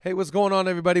Hey, what's going on,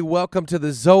 everybody? Welcome to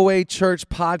the Zoe Church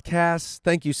podcast.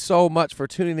 Thank you so much for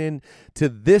tuning in to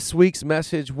this week's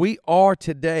message. We are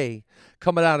today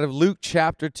coming out of Luke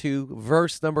chapter 2,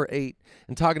 verse number 8,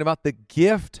 and talking about the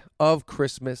gift of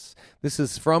Christmas. This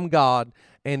is from God,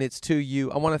 and it's to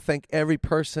you. I want to thank every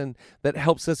person that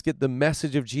helps us get the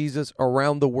message of Jesus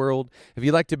around the world. If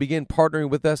you'd like to begin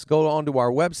partnering with us, go on to our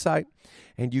website,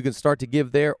 and you can start to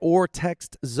give there or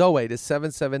text Zoe to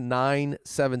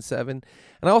 77977.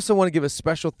 And I also want to give a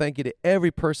special thank you to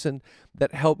every person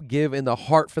that helped give in the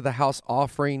Heart for the House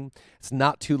offering. It's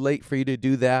not too late for you to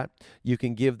do that. You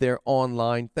can give there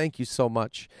online. Thank you so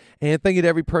much. And thank you to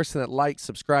every person that likes,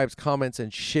 subscribes, comments,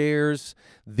 and shares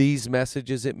these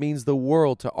messages. It means the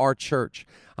world to our church.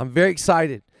 I'm very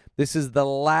excited. This is the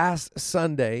last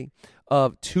Sunday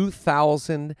of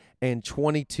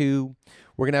 2022.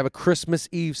 We're going to have a Christmas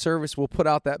Eve service. We'll put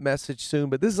out that message soon.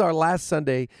 But this is our last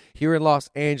Sunday here in Los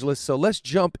Angeles. So let's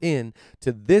jump in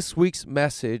to this week's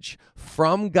message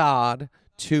from God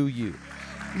to you.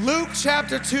 Luke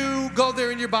chapter 2. Go there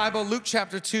in your Bible. Luke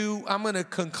chapter 2. I'm going to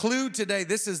conclude today.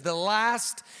 This is the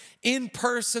last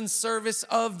in-person service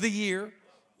of the year.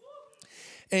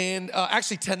 And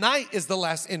actually, tonight is the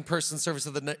last in-person service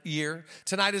of the year.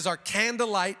 Tonight is our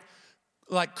candlelight,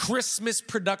 Christmas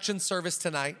production service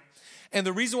tonight. And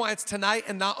the reason why it's tonight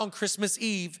and not on Christmas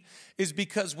Eve is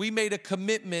because we made a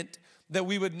commitment that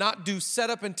we would not do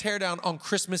setup and tear down on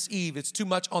Christmas Eve. It's too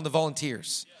much on the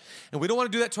volunteers. And we don't want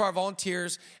to do that to our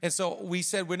volunteers. And so we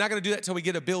said we're not going to do that until we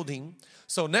get a building.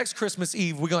 So next Christmas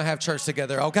Eve, we're going to have church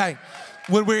together, okay?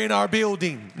 When we're in our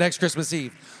building next Christmas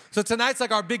Eve. So tonight's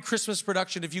like our big Christmas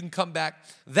production. If you can come back,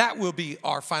 that will be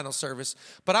our final service.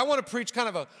 But I want to preach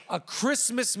kind of a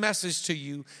Christmas message to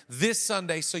you this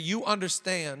Sunday so you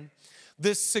understand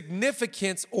the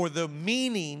significance or the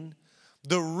meaning,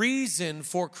 the reason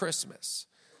for Christmas.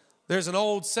 There's an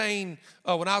old saying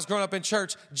when I was growing up in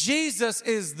church, Jesus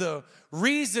is the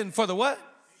reason for the what?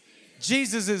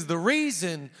 Jesus is the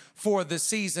reason for the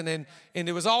season. And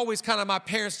it was always kind of my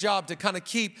parents' job to kind of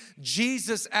keep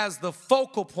Jesus as the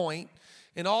focal point.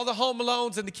 And all the Home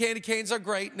Alones and the candy canes are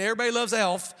great, and everybody loves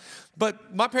Elf.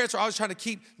 But my parents are always trying to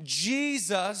keep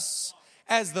Jesus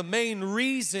as the main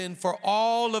reason for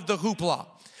all of the hoopla.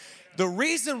 The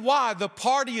reason why the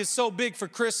party is so big for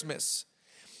Christmas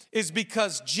is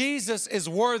because Jesus is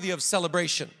worthy of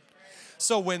celebration.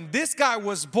 So when this guy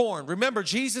was born, remember,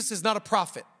 Jesus is not a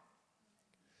prophet.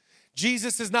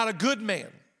 Jesus is not a good man.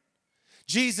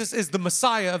 Jesus is the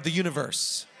Messiah of the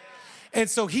universe. And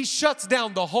so he shuts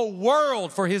down the whole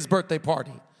world for his birthday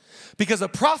party because a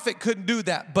prophet couldn't do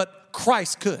that, but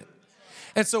Christ could.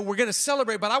 And so we're going to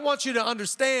celebrate, but I want you to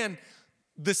understand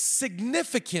the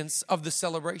significance of the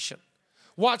celebration.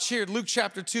 Watch here, Luke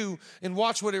chapter 2, and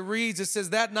watch what it reads. It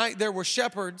says, that night there were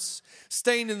shepherds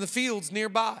staying in the fields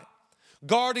nearby,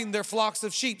 guarding their flocks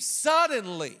of sheep.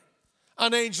 Suddenly,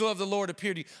 an angel of the Lord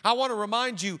appeared to you. I want to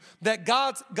remind you that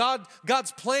God's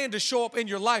plan to show up in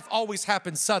your life always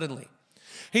happens suddenly.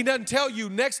 He doesn't tell you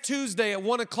next Tuesday at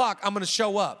 1 o'clock, I'm going to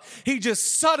show up. He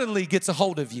just suddenly gets a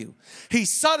hold of you. He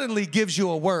suddenly gives you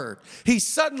a word. He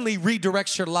suddenly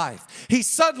redirects your life. He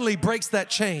suddenly breaks that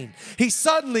chain. He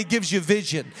suddenly gives you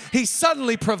vision. He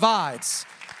suddenly provides.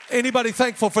 Anybody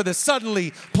thankful for the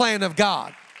suddenly plan of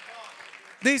God?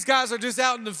 These guys are just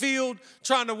out in the field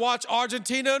trying to watch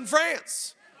Argentina and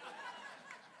France.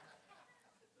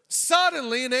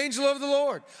 Suddenly, an angel of the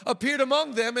Lord appeared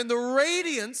among them, and the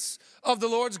radiance of the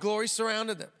Lord's glory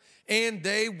surrounded them, and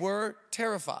they were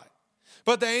terrified.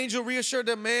 But the angel reassured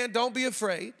them, man, don't be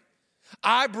afraid.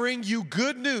 I bring you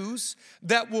good news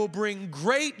that will bring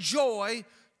great joy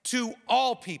to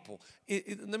all people.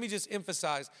 Let me just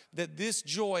emphasize that this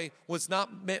joy was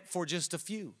not meant for just a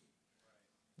few.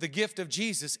 The gift of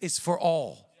Jesus is for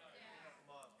all.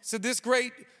 So this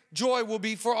great joy will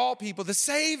be for all people. The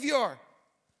Savior,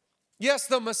 yes,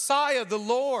 the Messiah, the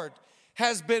Lord,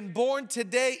 has been born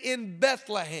today in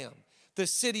Bethlehem, the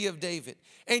city of David.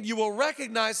 And you will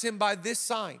recognize him by this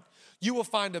sign. You will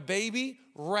find a baby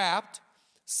wrapped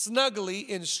snugly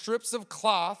in strips of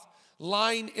cloth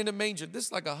lying in a manger. This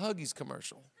is like a Huggies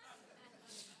commercial.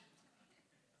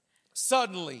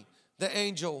 Suddenly, the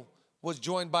angel was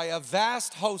joined by a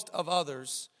vast host of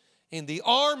others in the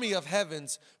army of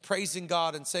heavens, praising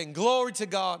God and saying, glory to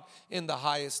God in the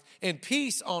highest, and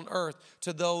peace on earth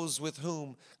to those with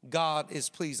whom God is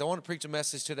pleased. I want to preach a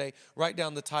message today. Write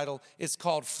down the title. It's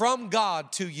called From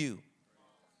God to You.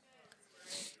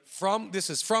 This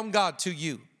is from God to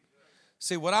you.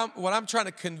 See, what I'm trying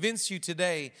to convince you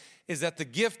today is that the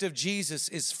gift of Jesus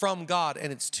is from God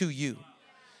and it's to you.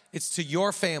 It's to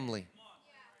your family.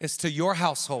 It's to your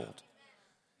household.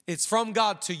 It's from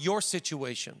God to your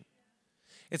situation.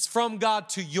 It's from God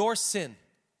to your sin.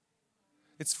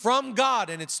 It's from God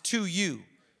and it's to you.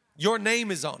 Your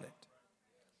name is on it.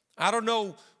 I don't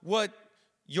know what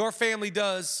your family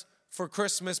does for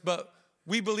Christmas, but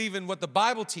we believe in what the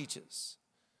Bible teaches.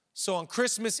 So on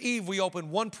Christmas Eve, we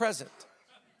open one present.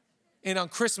 And on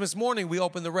Christmas morning, we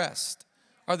open the rest.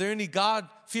 Are there any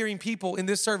God-fearing people in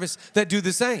this service that do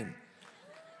the same?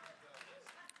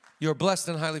 You're blessed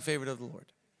and highly favored of the Lord.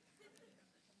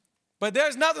 But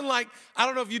there's nothing like, I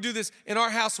don't know if you do this, in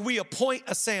our house, we appoint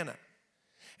a Santa.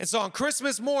 And so on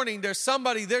Christmas morning, there's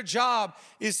somebody, their job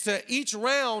is to each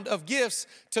round of gifts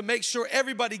to make sure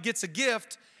everybody gets a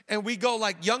gift. And we go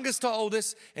like youngest to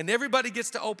oldest, and everybody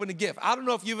gets to open a gift. I don't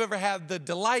know if you've ever had the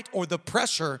delight or the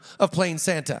pressure of playing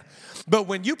Santa. But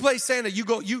when you play Santa,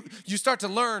 you start to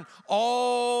learn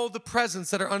all the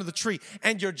presents that are under the tree.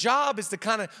 And your job is to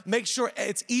kind of make sure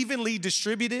it's evenly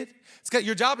distributed.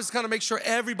 Your job is to kind of make sure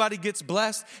everybody gets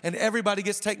blessed and everybody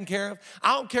gets taken care of.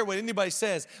 I don't care what anybody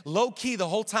says. Low key, the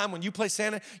whole time when you play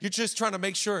Santa, you're just trying to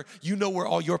make sure you know where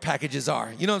all your packages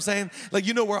are. You know what I'm saying? Like,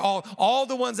 you know where all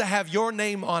the ones that have your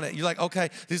name on it. You're like, okay,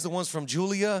 these are the ones from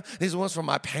Julia. These are the ones from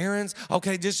my parents.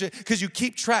 Okay, just because you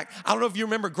keep track. I don't know if you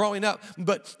remember growing up,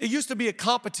 but it used to be a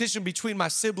competition between my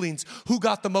siblings who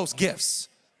got the most gifts.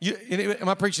 Am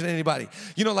I preaching to anybody?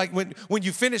 You know, like when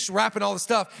you finish wrapping all the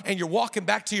stuff and you're walking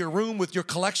back to your room with your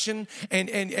collection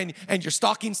and your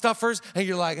stocking stuffers, and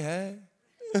you're like, hey,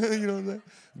 you know what I'm saying?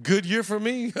 Good year for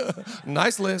me.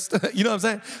 Nice list. You know what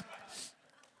I'm saying?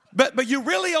 But you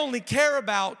really only care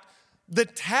about the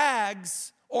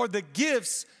tags or the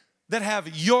gifts that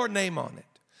have your name on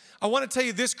it. I want to tell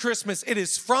you this Christmas, it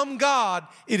is from God,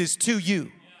 it is to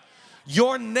you.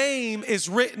 Your name is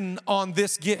written on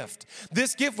this gift.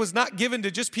 This gift was not given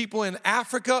to just people in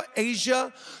Africa,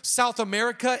 Asia, South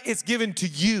America. It's given to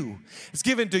you. It's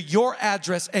given to your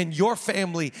address and your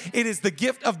family. It is the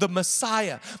gift of the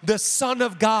Messiah, the Son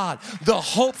of God, the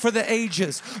hope for the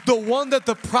ages, the one that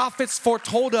the prophets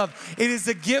foretold of. It is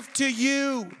a gift to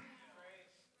you.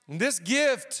 And this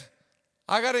gift,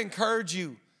 I got to encourage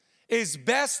you, is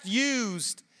best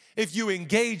used if you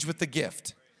engage with the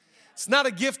gift. It's not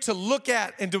a gift to look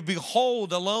at and to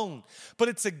behold alone, but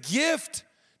it's a gift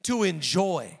to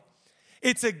enjoy.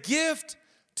 It's a gift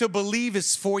to believe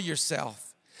is for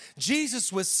yourself.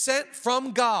 Jesus was sent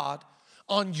from God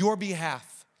on your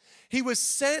behalf. He was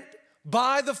sent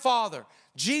by the Father.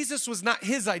 Jesus was not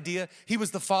his idea, he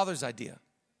was the Father's idea.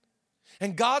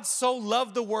 And God so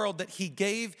loved the world that he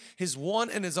gave his one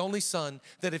and his only Son,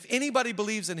 that if anybody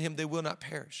believes in him, they will not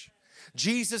perish.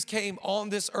 Jesus came on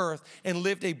this earth and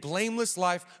lived a blameless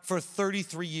life for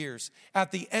 33 years.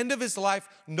 At the end of his life,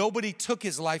 nobody took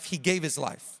his life, he gave his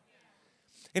life.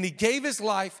 And he gave his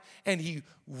life and he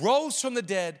rose from the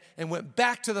dead and went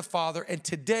back to the Father. And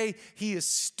today he is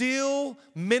still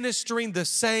ministering the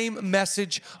same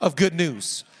message of good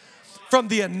news. From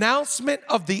the announcement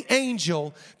of the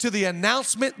angel to the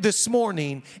announcement this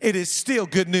morning, it is still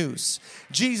good news.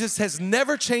 Jesus has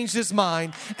never changed his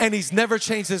mind and he's never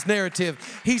changed his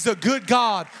narrative. He's a good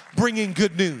God bringing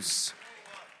good news.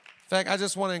 In fact, I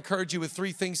just want to encourage you with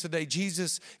three things today.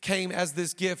 Jesus came as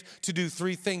this gift to do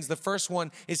three things. The first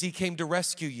one is he came to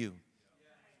rescue you.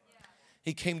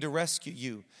 He came to rescue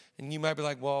you. And you might be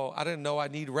like, well, I didn't know I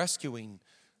need rescuing.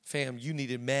 Fam, you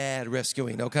needed mad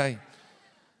rescuing, okay?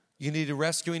 You needed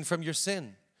rescuing from your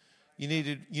sin. You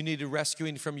needed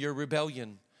rescuing from your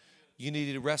rebellion. You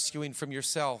needed rescuing from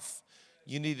yourself.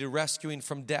 You needed rescuing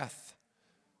from death.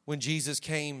 When Jesus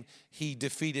came, he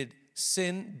defeated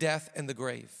sin, death, and the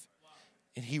grave.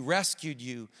 And he rescued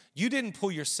you. You didn't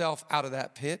pull yourself out of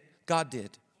that pit. God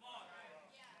did.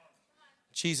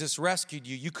 Jesus rescued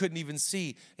you. You couldn't even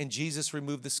see, and Jesus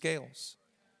removed the scales.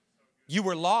 You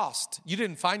were lost. You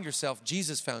didn't find yourself.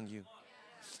 Jesus found you.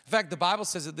 In fact, the Bible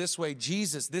says it this way.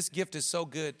 Jesus, this gift is so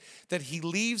good that he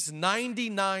leaves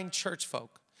 99 church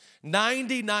folk,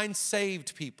 99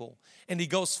 saved people, and he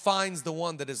goes finds the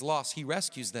one that is lost. He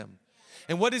rescues them.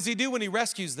 And what does he do when he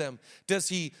rescues them? Does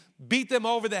he beat them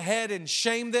over the head and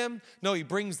shame them? No, he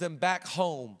brings them back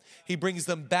home. He brings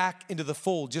them back into the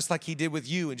fold, just like he did with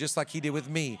you and just like he did with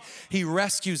me. He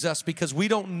rescues us because we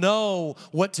don't know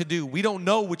what to do. We don't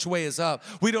know which way is up.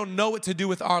 We don't know what to do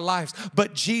with our lives.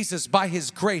 But Jesus, by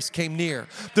his grace, came near.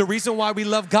 The reason why we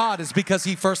love God is because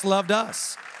he first loved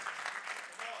us.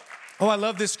 Oh, I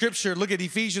love this scripture. Look at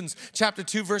Ephesians chapter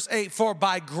 2, verse 8. For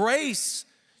by grace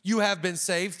you have been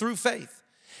saved through faith.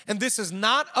 And this is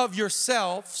not of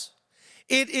yourselves.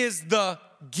 It is the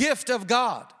gift of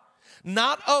God,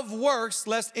 not of works,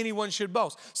 lest anyone should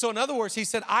boast. So in other words, he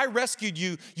said, I rescued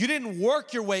you. You didn't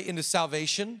work your way into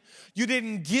salvation. You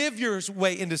didn't give your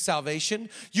way into salvation.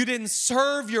 You didn't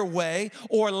serve your way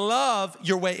or love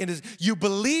your way into, you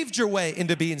believed your way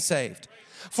into being saved.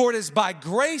 For it is by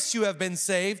grace you have been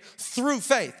saved through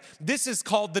faith. This is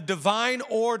called the divine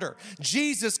order.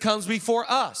 Jesus comes before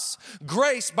us.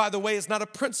 Grace, by the way, is not a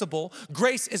principle.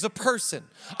 Grace is a person.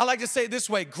 I like to say it this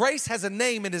way. Grace has a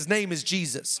name, and his name is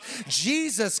Jesus.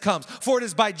 Jesus comes. For it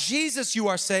is by Jesus you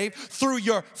are saved through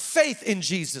your faith in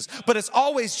Jesus. But it's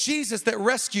always Jesus that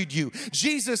rescued you.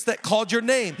 Jesus that called your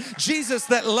name. Jesus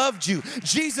that loved you.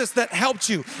 Jesus that helped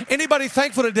you. Anybody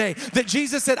thankful today that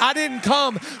Jesus said, I didn't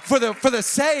come for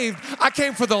the saved. I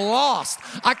came for the lost.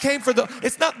 I came for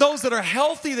it's not those that are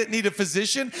healthy that need a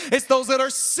physician. It's those that are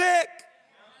sick.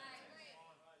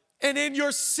 And in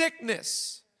your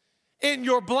sickness, in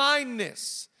your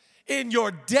blindness, in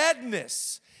your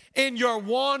deadness, in your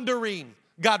wandering,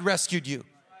 God rescued you.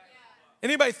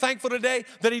 Anybody thankful today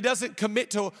that he doesn't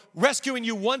commit to rescuing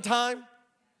you one time?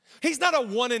 He's not a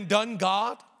one and done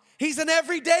God. He's an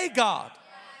everyday God.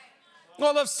 Oh,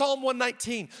 I love Psalm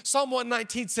 119. Psalm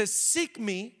 119 says, seek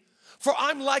me, for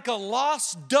I'm like a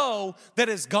lost doe that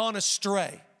has gone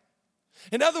astray.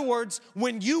 In other words,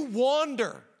 when you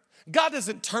wander, God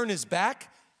doesn't turn his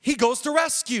back. He goes to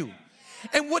rescue.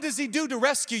 And what does he do to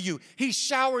rescue you? He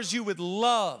showers you with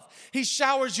love. He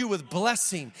showers you with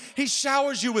blessing. He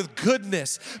showers you with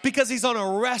goodness because he's on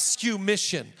a rescue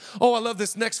mission. Oh, I love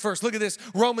this next verse. Look at this.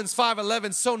 Romans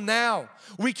 5:11. So now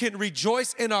we can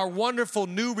rejoice in our wonderful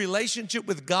new relationship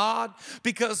with God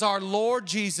because our Lord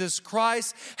Jesus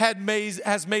Christ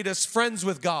has made us friends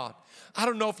with God. I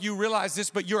don't know if you realize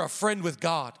this, but you're a friend with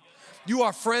God. You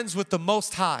are friends with the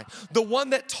Most High. The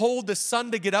one that told the sun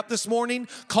to get up this morning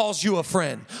calls you a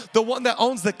friend. The one that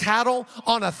owns the cattle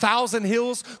on 1,000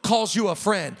 hills calls you a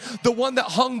friend. The one that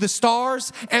hung the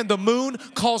stars and the moon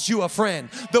calls you a friend.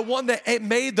 The one that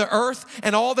made the earth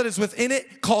and all that is within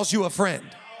it calls you a friend.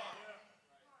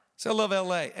 So I love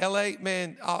L.A. L.A.,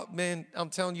 man, I'm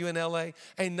telling you, in L.A.,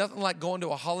 ain't nothing like going to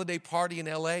a holiday party in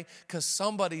L.A. because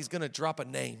somebody's going to drop a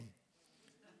name.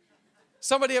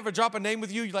 Somebody ever drop a name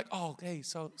with you? You're like, oh, hey,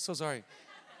 so sorry.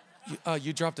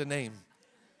 You dropped a name.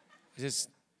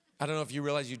 I don't know if you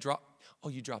realize you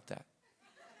dropped that.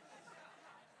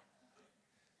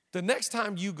 The next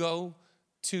time you go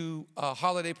to a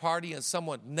holiday party and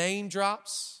someone name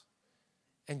drops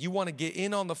and you want to get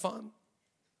in on the fun,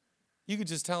 you could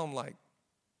just tell them like,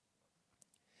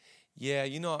 yeah,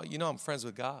 you know I'm friends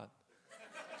with God.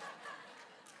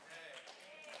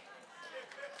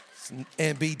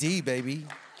 And BD, baby.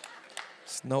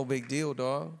 It's no big deal,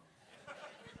 dog.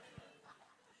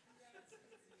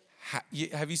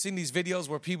 Have you seen these videos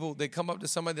where they come up to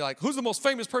somebody, they're like, who's the most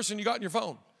famous person you got in your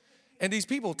phone? And these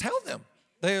people tell them.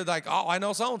 They're like, oh, I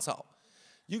know so-and-so.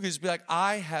 You could just be like,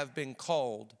 I have been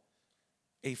called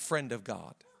a friend of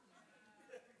God.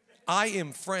 I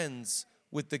am friends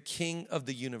with the King of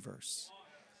the universe.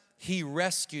 He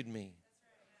rescued me.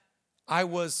 I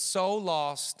was so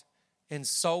lost and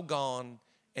so gone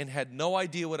and had no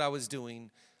idea what I was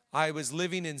doing. I was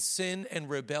living in sin and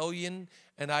rebellion,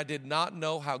 and I did not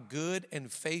know how good and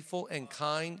faithful and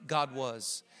kind God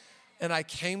was. And I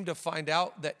came to find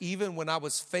out that even when I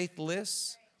was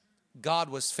faithless, God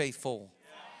was faithful.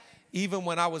 Even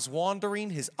when I was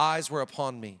wandering, his eyes were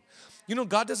upon me. You know,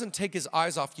 God doesn't take his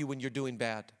eyes off you when you're doing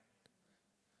bad.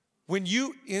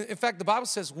 In fact, the Bible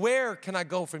says, where can I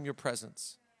go from your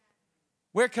presence?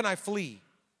 Where can I flee?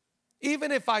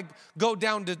 Even if I go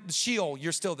down to Sheol,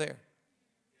 you're still there.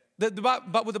 But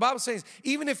what the Bible says,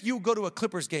 even if you go to a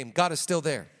Clippers game, God is still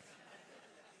there.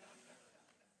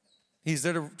 He's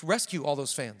there to rescue all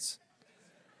those fans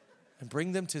and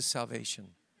bring them to salvation.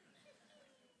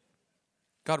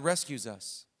 God rescues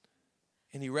us,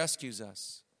 and he rescues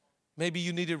us. Maybe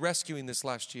you needed rescuing this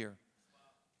last year.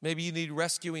 Maybe you need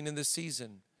rescuing in this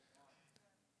season.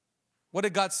 What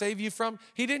did God save you from?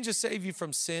 He didn't just save you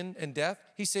from sin and death.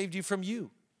 He saved you from you.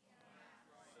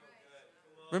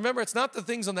 Remember, it's not the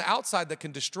things on the outside that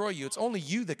can destroy you. It's only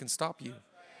you that can stop you.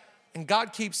 And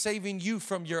God keeps saving you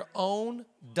from your own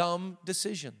dumb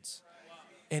decisions.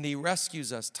 And he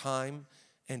rescues us time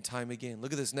and time again.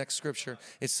 Look at this next scripture.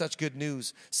 It's such good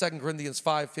news. 2 Corinthians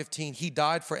 5:15. He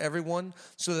died for everyone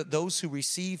so that those who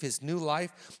receive his new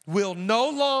life will no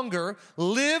longer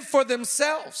live for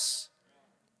themselves.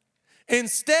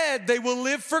 Instead, they will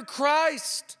live for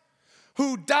Christ,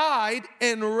 who died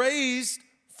and raised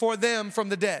for them from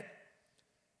the dead.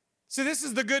 See, this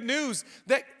is the good news,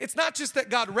 that it's not just that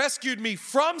God rescued me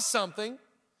from something,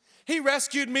 he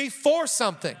rescued me for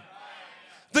something.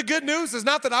 The good news is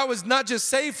not that I was not just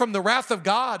saved from the wrath of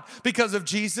God because of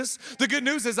Jesus. The good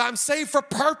news is I'm saved for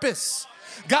purpose.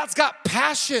 God's got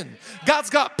passion. God's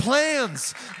got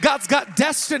plans. God's got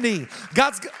destiny.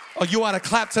 Oh, you ought to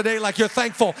clap today like you're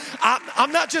thankful.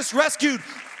 I'm not just rescued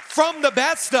from the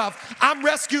bad stuff. I'm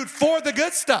rescued for the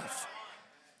good stuff.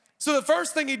 So the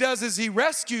first thing he does is he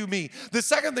rescues me. The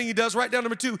second thing he does, write down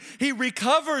number 2, he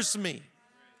recovers me.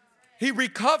 He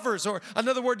recovers, or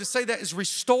another word to say that is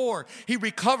restore. He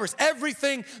recovers.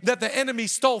 Everything that the enemy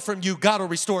stole from you, God will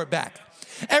restore it back.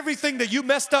 Everything that you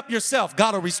messed up yourself,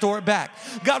 God will restore it back.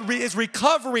 God is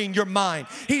recovering your mind.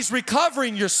 He's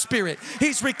recovering your spirit.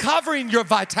 He's recovering your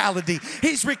vitality.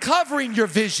 He's recovering your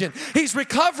vision. He's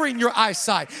recovering your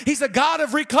eyesight. He's a God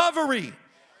of recovery.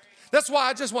 That's why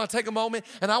I just want to take a moment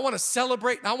and I want to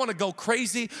celebrate and I want to go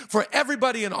crazy for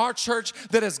everybody in our church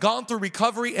that has gone through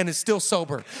recovery and is still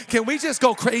sober. Can we just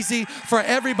go crazy for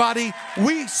everybody?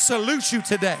 We salute you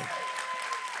today.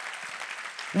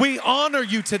 We honor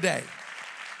you today.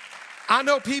 I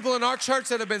know people in our church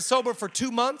that have been sober for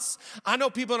 2 months. I know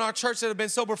people in our church that have been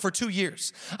sober for 2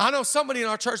 years. I know somebody in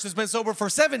our church that's been sober for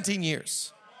 17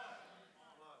 years.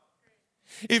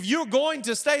 If you're going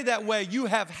to stay that way, you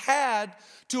have had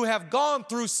to have gone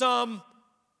through some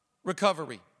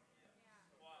recovery.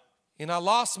 And I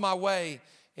lost my way,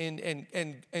 and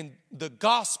the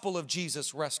gospel of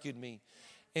Jesus rescued me.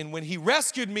 And when he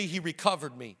rescued me, he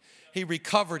recovered me. He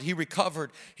recovered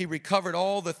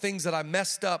all the things that I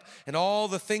messed up and all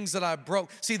the things that I broke.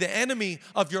 See, the enemy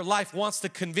of your life wants to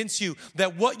convince you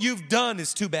that what you've done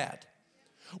is too bad.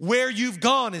 Where you've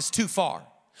gone is too far.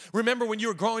 Remember when you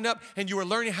were growing up and you were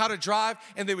learning how to drive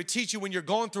and they would teach you when you're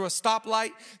going through a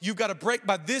stoplight, you've got to brake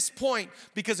by this point,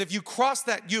 because if you cross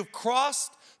that, you've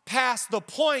crossed past the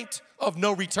point of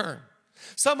no return.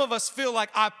 Some of us feel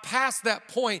like I've passed that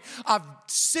point. I've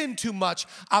sinned too much.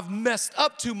 I've messed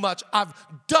up too much. I've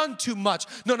done too much.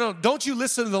 No, don't you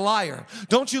listen to the liar.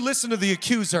 Don't you listen to the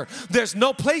accuser. There's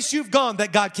no place you've gone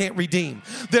that God can't redeem.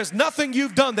 There's nothing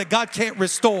you've done that God can't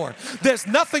restore. There's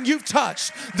nothing you've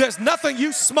touched. There's nothing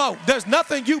you smoked. There's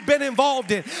nothing you've been involved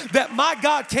in that my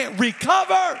God can't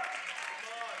recover.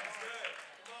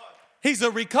 He's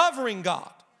a recovering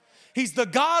God. He's the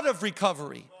God of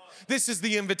recovery. This is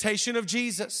the invitation of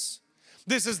Jesus.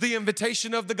 This is the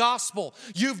invitation of the gospel.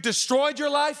 You've destroyed your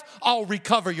life, I'll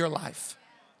recover your life.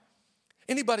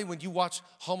 Anybody, when you watch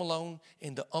Home Alone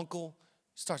and the uncle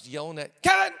starts yelling at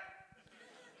Kevin?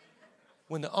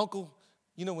 When the uncle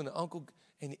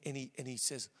and he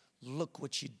says, look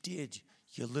what you did,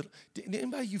 you little.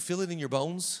 Anybody, you feel it in your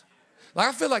bones? Like,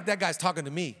 I feel like that guy's talking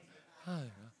to me.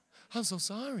 I'm so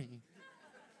sorry.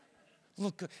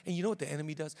 Look, and you know what the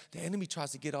enemy does? The enemy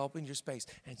tries to get all up in your space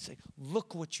and say,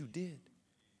 look what you did,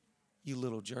 you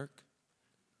little jerk.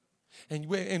 And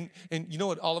you know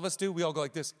what all of us do? We all go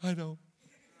like this. I know.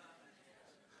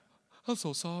 I'm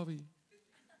so sorry.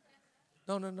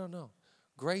 No.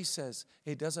 Grace says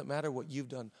it doesn't matter what you've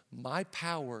done. My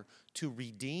power to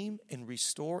redeem and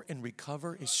restore and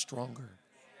recover is stronger.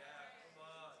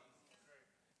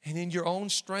 And in your own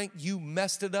strength, you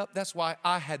messed it up. That's why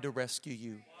I had to rescue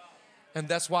you. And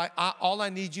that's why all I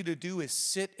need you to do is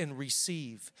sit and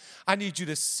receive. I need you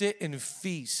to sit and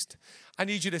feast. I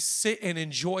need you to sit and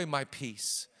enjoy my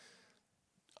peace.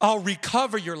 I'll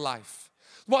recover your life.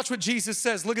 Watch what Jesus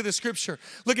says. Look at the scripture.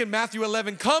 Look at Matthew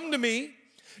 11. Come to me,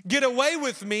 get away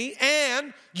with me,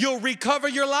 and you'll recover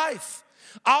your life.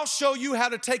 I'll show you how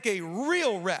to take a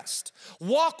real rest.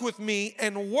 Walk with me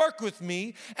and work with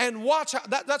me and watch.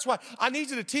 That's why I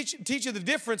need you to teach you the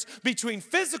difference between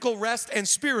physical rest and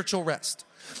spiritual rest.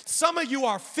 Some of you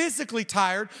are physically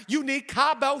tired. You need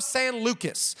Cabo San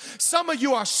Lucas. Some of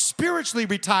you are spiritually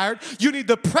retired. You need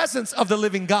the presence of the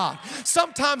living God.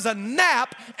 Sometimes a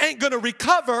nap ain't going to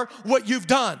recover what you've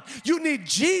done. You need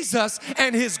Jesus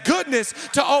and his goodness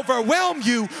to overwhelm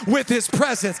you with his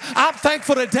presence. I'm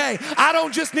thankful today. I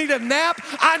don't just need a nap.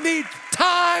 I need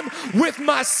time with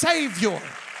my Savior.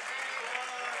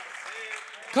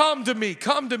 Come to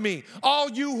me, all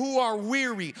you who are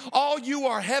weary, all you who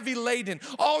are heavy laden,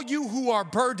 all you who are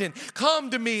burdened, come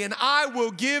to me and I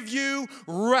will give you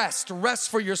rest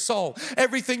for your soul.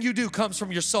 Everything you do comes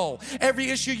from your soul. Every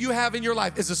issue you have in your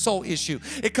life is a soul issue.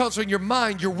 It comes from your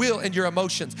mind, your will, and your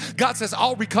emotions. God says,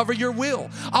 I'll recover your will.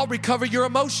 I'll recover your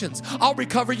emotions. I'll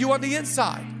recover you on the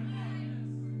inside.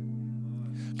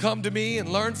 Come to me and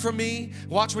learn from me.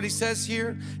 Watch what he says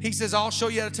here. He says, I'll show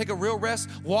you how to take a real rest.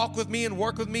 Walk with me and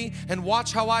work with me and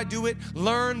watch how I do it.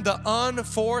 Learn the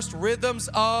unforced rhythms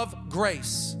of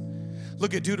grace.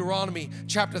 Look at Deuteronomy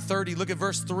chapter 30. Look at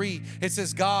verse 3. It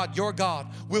says, God, your God,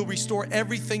 will restore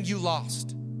everything you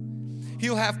lost.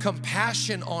 He'll have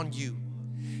compassion on you.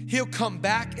 He'll come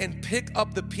back and pick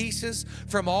up the pieces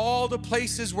from all the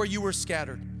places where you were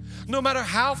scattered. No matter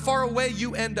how far away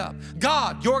you end up,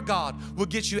 God, your God, will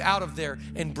get you out of there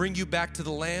and bring you back to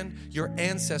the land your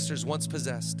ancestors once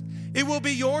possessed. It will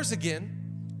be yours again.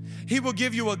 He will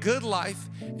give you a good life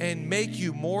and make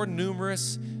you more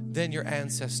numerous than your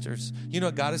ancestors. You know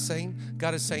what God is saying?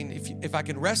 God is saying, if I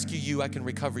can rescue you, I can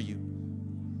recover you.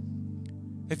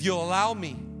 If you'll allow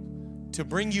me to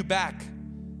bring you back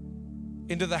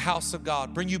into the house of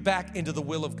God, bring you back into the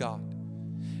will of God.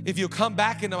 If you'll come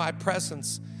back into my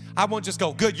presence, I won't just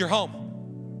go, good, you're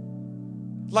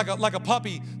home. Like a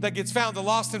puppy that gets found and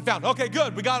lost and found. Okay,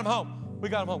 good, we got him home. We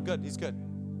got him home, good, he's good.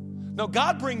 No,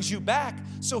 God brings you back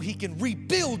so he can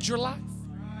rebuild your life.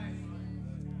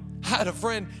 I had a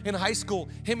friend in high school,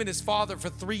 him and his father for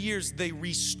 3 years, they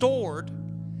restored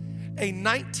a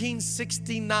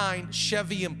 1969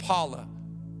 Chevy Impala,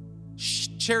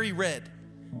 cherry red.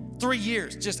 3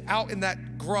 years just out in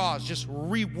that garage, just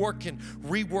reworking.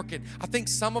 I think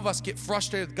some of us get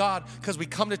frustrated with God because we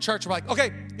come to church and we're like,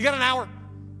 okay, you got an hour.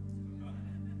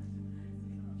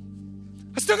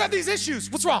 I still got these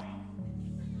issues. What's wrong?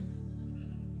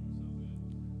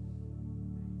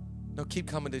 No, keep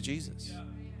coming to Jesus.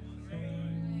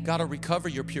 God will recover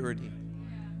your purity.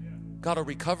 God will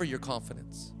recover your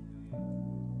confidence.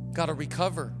 God will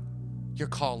recover your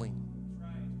calling.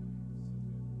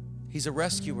 He's a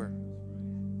rescuer.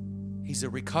 He's a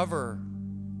recoverer.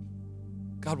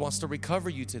 God wants to recover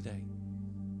you today.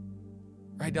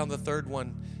 Write down the third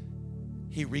one.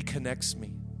 He reconnects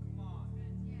me.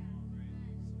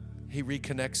 He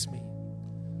reconnects me.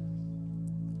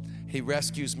 He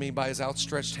rescues me by his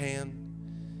outstretched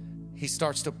hand. He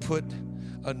starts to put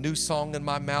a new song in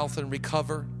my mouth and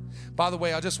recover. By the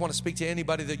way, I just want to speak to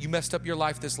anybody that you messed up your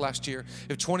life this last year.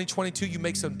 If 2022 you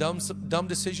make some dumb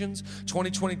decisions,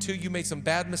 2022 you made some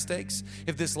bad mistakes,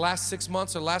 if this last 6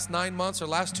 months or last 9 months or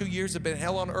last 2 years have been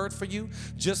hell on earth for you,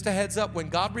 just a heads up, when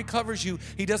God recovers you,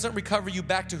 he doesn't recover you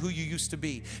back to who you used to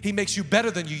be. He makes you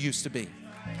better than you used to be.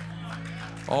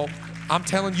 Oh, I'm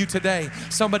telling you today,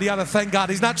 somebody ought to thank God.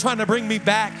 He's not trying to bring me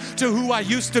back to who I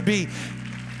used to be.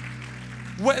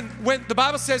 When the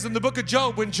Bible says in the book of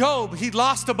Job, when Job, he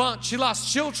lost a bunch. He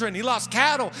lost children, he lost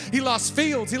cattle, he lost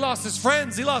fields, he lost his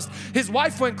friends, his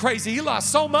wife went crazy, he lost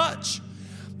so much.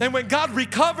 And when God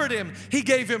recovered him, he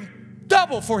gave him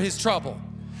double for his trouble.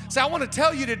 So I want to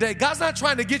tell you today, God's not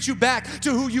trying to get you back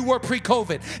to who you were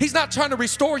pre-COVID. He's not trying to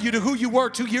restore you to who you were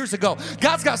 2 years ago.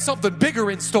 God's got something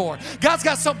bigger in store. God's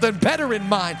got something better in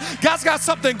mind. God's got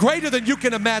something greater than you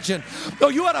can imagine. Oh,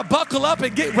 you ought to buckle up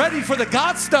and get ready for the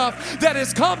God stuff that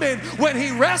is coming when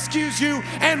he rescues you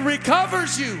and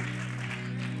recovers you.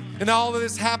 And all of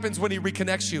this happens when he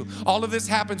reconnects you. All of this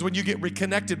happens when you get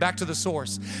reconnected back to the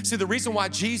source. See, the reason why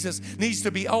Jesus needs to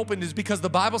be opened is because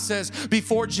the Bible says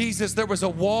before Jesus, there was a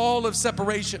wall of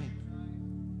separation.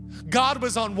 God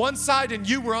was on one side and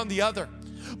you were on the other.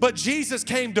 But Jesus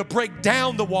came to break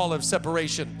down the wall of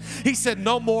separation. He said,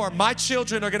 no more. My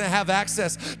children are going to have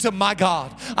access to my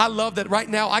God. I love that right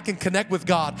now I can connect with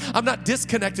God. I'm not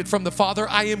disconnected from the Father.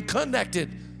 I am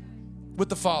connected with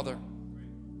the Father.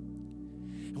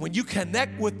 When you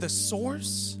connect with the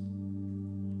source,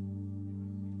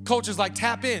 culture's like,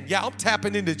 tap in. Yeah, I'm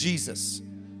tapping into Jesus.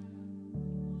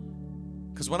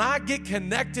 Because when I get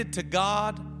connected to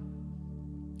God,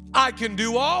 I can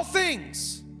do all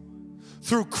things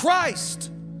through Christ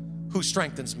who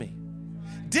strengthens me.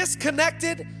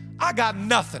 Disconnected, I got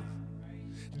nothing.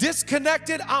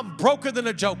 Disconnected, I'm broker than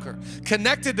a joker.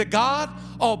 Connected to God,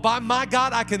 oh, by my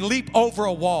God, I can leap over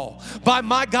a wall. By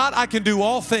my God, I can do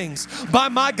all things. By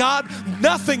my God,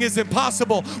 nothing is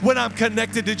impossible when I'm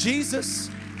connected to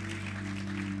Jesus.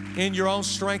 In your own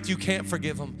strength, you can't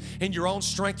forgive them. In your own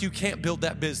strength, you can't build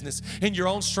that business. In your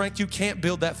own strength, you can't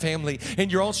build that family. In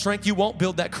your own strength, you won't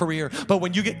build that career. But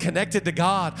when you get connected to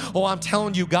God, oh, I'm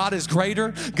telling you, God is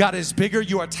greater. God is bigger.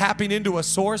 You are tapping into a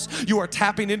source. You are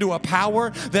tapping into a power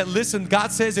that, listen,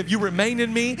 God says, if you remain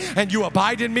in me and you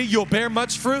abide in me, you'll bear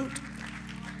much fruit.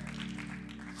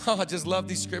 Oh, I just love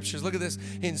these scriptures. Look at this.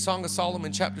 In Song of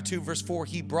Solomon, chapter 2, verse 4,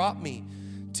 he brought me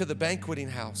to the banqueting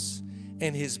house,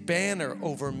 and his banner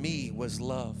over me was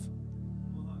love.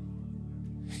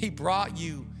 He brought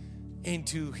you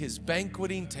into his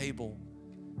banqueting table.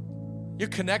 You're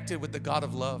connected with the God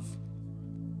of love.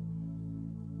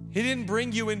 He didn't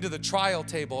bring you into the trial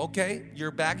table. Okay,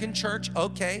 you're back in church.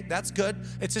 Okay, that's good.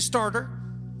 It's a starter.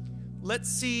 Let's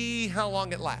see how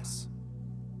long it lasts.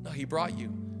 No, he brought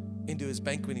you into his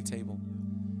banqueting table.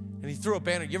 And he threw a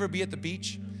banner. You ever be at the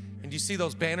beach and you see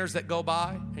those banners that go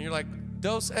by and you're like,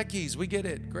 Dos Equis, we get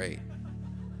it, great.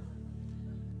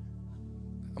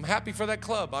 I'm happy for that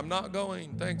club. I'm not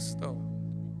going. Thanks, though.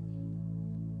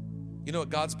 You know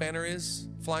what God's banner is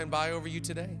flying by over you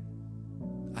today?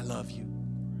 I love you.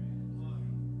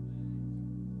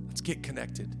 Let's get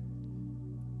connected.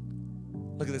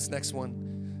 Look at this next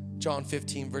one. John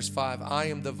 15, verse 5. I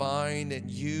am the vine and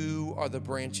you are the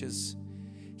branches.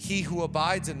 He who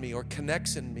abides in me or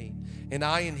connects in me, and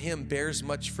I in him bears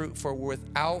much fruit, for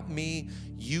without me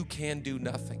you can do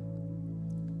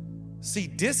nothing. See,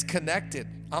 disconnected,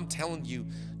 I'm telling you,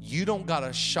 you don't got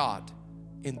a shot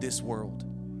in this world.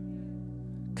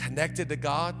 Connected to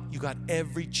God, you got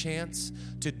every chance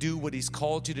to do what he's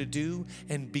called you to do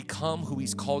and become who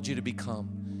he's called you to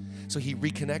become. So he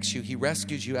reconnects you. He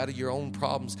rescues you out of your own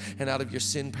problems and out of your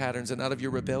sin patterns and out of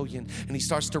your rebellion. And he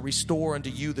starts to restore unto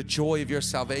you the joy of your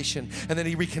salvation. And then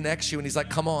he reconnects you and he's like,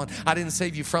 come on, I didn't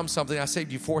save you from something. I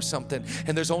saved you for something.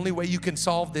 And there's only way you can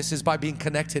solve this is by being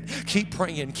connected. Keep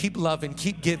praying, keep loving,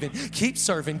 keep giving, keep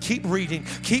serving, keep reading,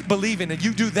 keep believing. And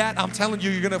you do that, I'm telling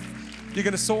you, you're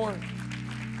gonna soar.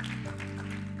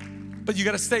 But you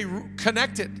got to stay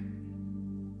connected.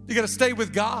 You got to stay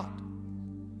with God.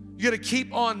 You got to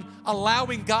keep on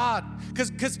allowing God.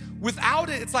 Because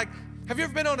without it, it's like, have you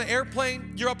ever been on an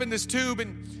airplane? You're up in this tube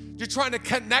and you're trying to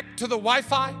connect to the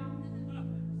Wi-Fi.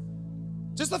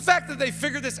 Just the fact that they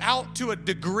figured this out to a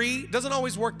degree, doesn't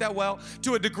always work that well,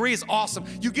 to a degree is awesome.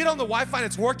 You get on the Wi-Fi and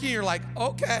it's working and you're like,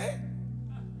 okay,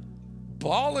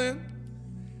 ballin'.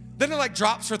 Then it like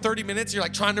drops for 30 minutes. You're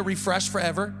like trying to refresh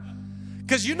forever.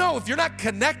 Because you know, if you're not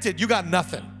connected, you got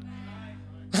nothing.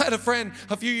 I had a friend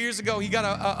a few years ago, he got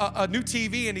a new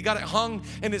TV and he got it hung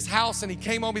in his house and he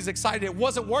came home, he's excited, it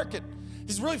wasn't working.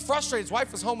 He's really frustrated. His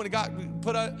wife was home and it got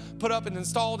put up and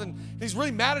installed and he's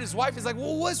really mad at his wife. He's like,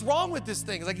 well, what's wrong with this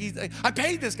thing? He's like, I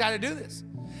paid this guy to do this.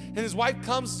 And his wife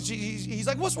comes, he's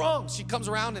like, what's wrong? She comes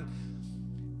around and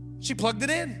she plugged it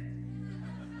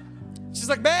in. She's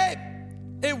like, babe,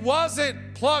 it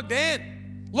wasn't plugged in.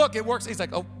 Look, it works. He's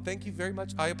like, oh, thank you very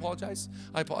much. I apologize.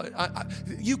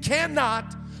 You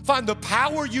cannot find the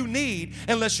power you need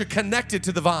unless you're connected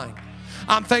to the vine.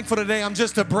 I'm thankful today. I'm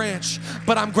just a branch,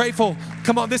 but I'm grateful.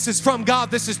 Come on, this is from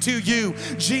God. This is to you.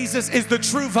 Jesus is the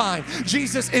true vine.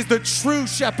 Jesus is the true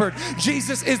shepherd.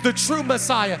 Jesus is the true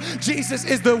Messiah. Jesus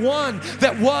is the one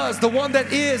that was, the one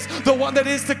that is, the one that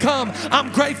is to come.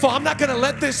 I'm grateful. I'm not going to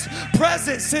let this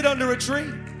present sit under a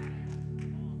tree.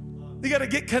 You got to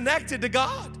get connected to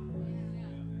God.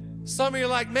 Some of you are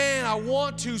like, man, I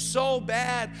want to so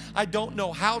bad. I don't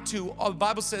know how to. The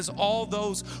Bible says all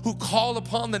those who call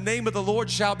upon the name of the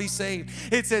Lord shall be saved.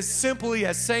 It's as simply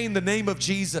as saying the name of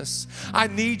Jesus. I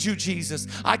need you, Jesus.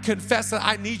 I confess that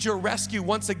I need your rescue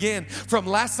once again. From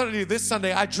last Sunday to this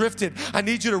Sunday, I drifted. I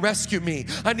need you to rescue me.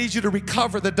 I need you to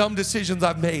recover the dumb decisions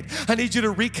I've made. I need you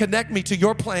to reconnect me to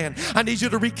your plan. I need you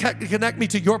to reconnect me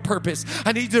to your purpose.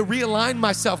 I need to realign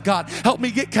myself, God. Help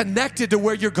me get connected to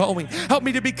where you're going. Help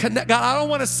me to be connected. God, I don't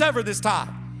want to sever this tie.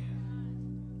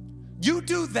 You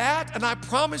do that, and I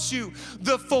promise you,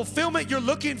 the fulfillment you're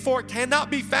looking for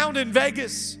cannot be found in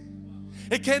Vegas.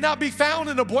 It cannot be found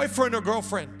in a boyfriend or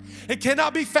girlfriend. It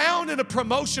cannot be found in a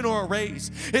promotion or a raise.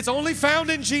 It's only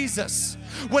found in Jesus.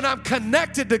 When I'm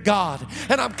connected to God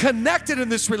and I'm connected in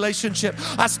this relationship,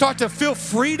 I start to feel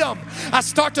freedom. I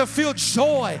start to feel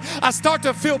joy. I start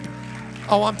to feel,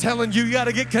 oh, I'm telling you, you got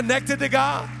to get connected to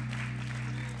God.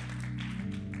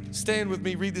 Stand with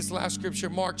me, read this last scripture,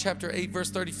 Mark chapter 8, verse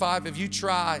 35. If you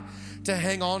try to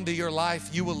hang on to your life,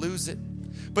 you will lose it.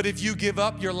 But if you give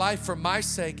up your life for my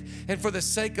sake and for the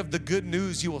sake of the good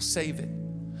news, you will save it.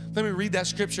 Let me read that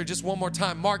scripture just one more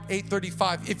time. Mark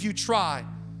 8:35. If you try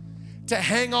to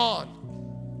hang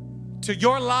on to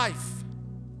your life.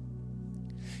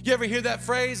 You ever hear that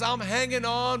phrase? I'm hanging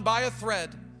on by a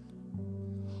thread.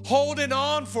 Holding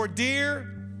on for dear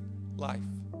life.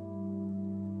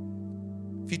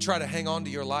 If you try to hang on to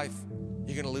your life,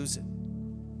 you're going to lose it.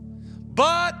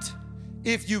 But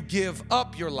if you give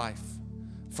up your life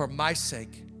for my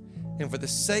sake and for the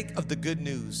sake of the good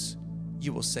news,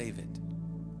 you will save it.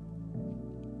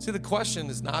 See, the question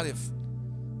is not if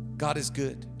God is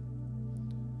good.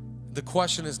 The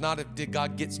question is not if did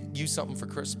God get you something for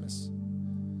Christmas.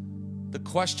 The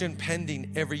question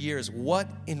pending every year is what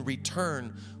in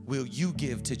return will you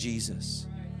give to Jesus?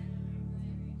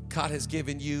 God has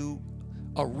given you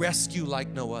a rescue like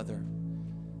no other.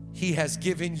 He has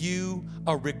given you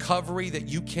a recovery that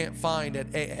you can't find at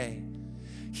AA.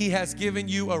 He has given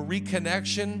you a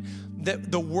reconnection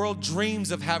that the world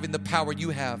dreams of having the power you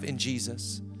have in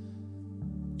Jesus.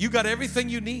 You got everything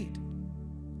you need.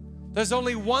 There's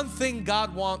only one thing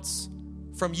God wants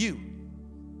from you.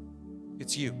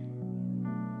 It's you.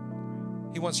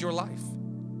 He wants your life.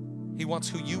 He wants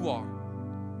who you are.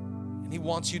 And He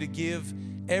wants you to give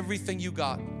everything you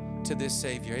got to this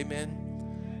Savior. Amen.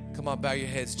 Come on, bow your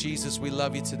heads. Jesus, we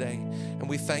love you today, and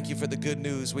we thank you for the good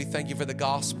news. We thank you for the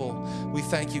gospel. We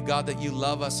thank you, God, that you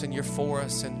love us and you're for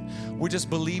us, and we're just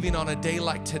believing on a day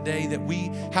like today that we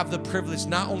have the privilege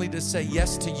not only to say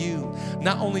yes to you,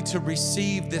 not only to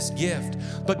receive this gift,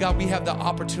 but God, we have the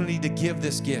opportunity to give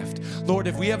this gift. Lord,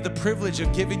 if we have the privilege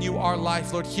of giving you our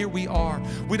life, Lord, here we are.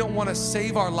 We don't want to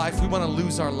save our life, we want to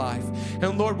lose our life.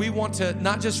 And Lord, we want to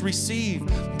not just receive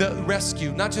the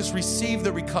rescue, not just receive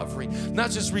the recovery,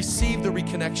 not just receive the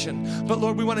reconnection, but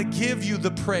Lord, we want to give you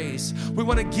the praise. We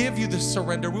want to give you the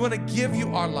surrender. We want to give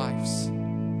you our lives.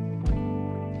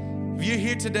 If you're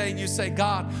here today and you say,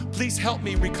 God, please help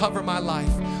me recover my life.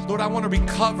 Lord, I want to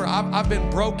recover. I've been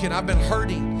broken. I've been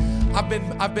hurting. I've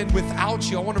been without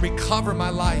you. I want to recover my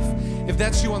life. If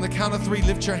that's you, on the count of 3,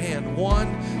 lift your hand.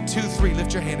 1, 2, 3,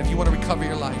 lift your hand if you want to recover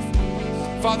your life.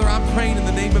 Father, I'm praying in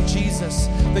the name of Jesus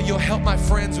that you'll help my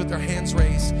friends with their hands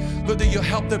raised. Lord, that you'll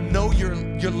help them know your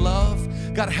love.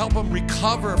 God, help them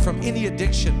recover from any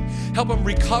addiction. Help them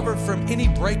recover from any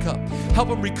breakup. Help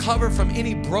them recover from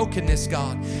any brokenness,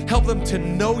 God. Help them to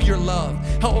know your love.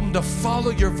 Help them to follow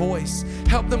your voice.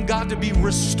 Help them, God, to be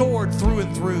restored through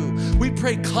and through. We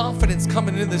pray confidence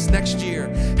coming into this next year.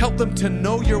 Help them to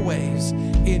know your ways.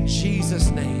 In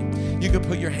Jesus' name. You can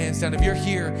put your hands down. If you're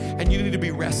here and you need to be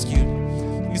rescued,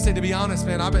 you say, to be honest,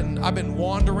 man, I've been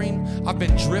wandering. I've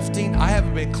been drifting. I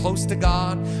haven't been close to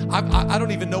God. I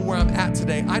don't even know where I'm at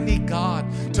today. I need God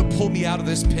to pull me out of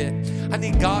this pit. I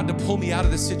need God to pull me out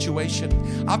of this situation.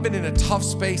 I've been in a tough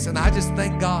space, and I just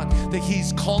thank God that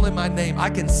He's calling my name. I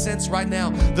can sense right now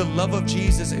the love of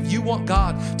Jesus. If you want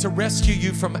God to rescue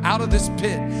you from out of this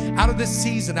pit, out of this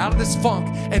season, out of this funk,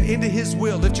 and into His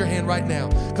will, lift your hand right now.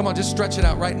 Come on, just stretch it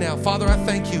out right now. Father, I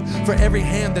thank you for every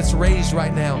hand that's raised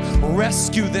right now.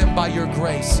 Rescue them by your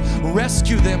grace.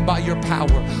 Rescue them by your power.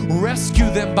 Rescue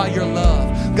them by your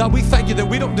love. God, we thank you that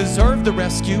we don't deserve the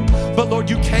rescue, but Lord,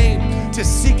 you came to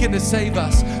seek and to save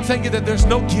us. Thank you that there's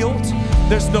no guilt,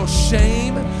 there's no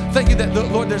shame. Thank you that,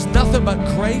 Lord, there's nothing but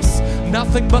grace,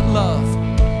 nothing but love.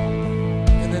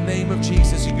 In the name of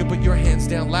Jesus, you can put your hands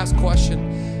down. Last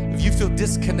question. If you feel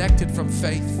disconnected from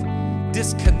faith,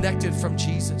 disconnected from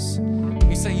Jesus,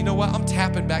 you say, you know what, I'm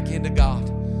tapping back into God.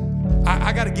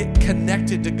 I got to get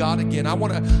connected to God again. I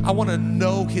want to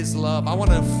know His love. I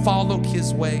want to follow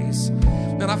His ways.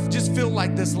 And I just feel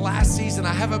like this last season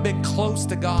I haven't been close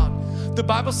to God. The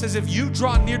Bible says if you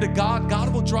draw near to God,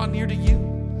 God will draw near to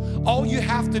you. All you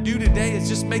have to do today is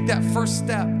just make that first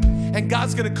step. And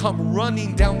God's going to come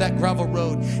running down that gravel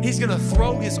road. He's going to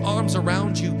throw His arms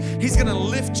around you. He's going to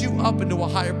lift you up into a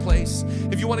higher place.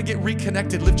 If you want to get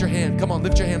reconnected, lift your hand. Come on,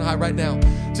 lift your hand high right now.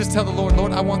 Just tell the Lord,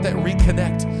 Lord, I want that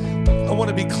reconnect. I want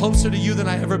to be closer to you than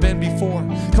I ever been before.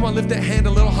 Come on, lift that hand a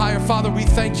little higher. Father, we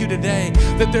thank you today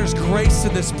that there's grace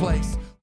in this place.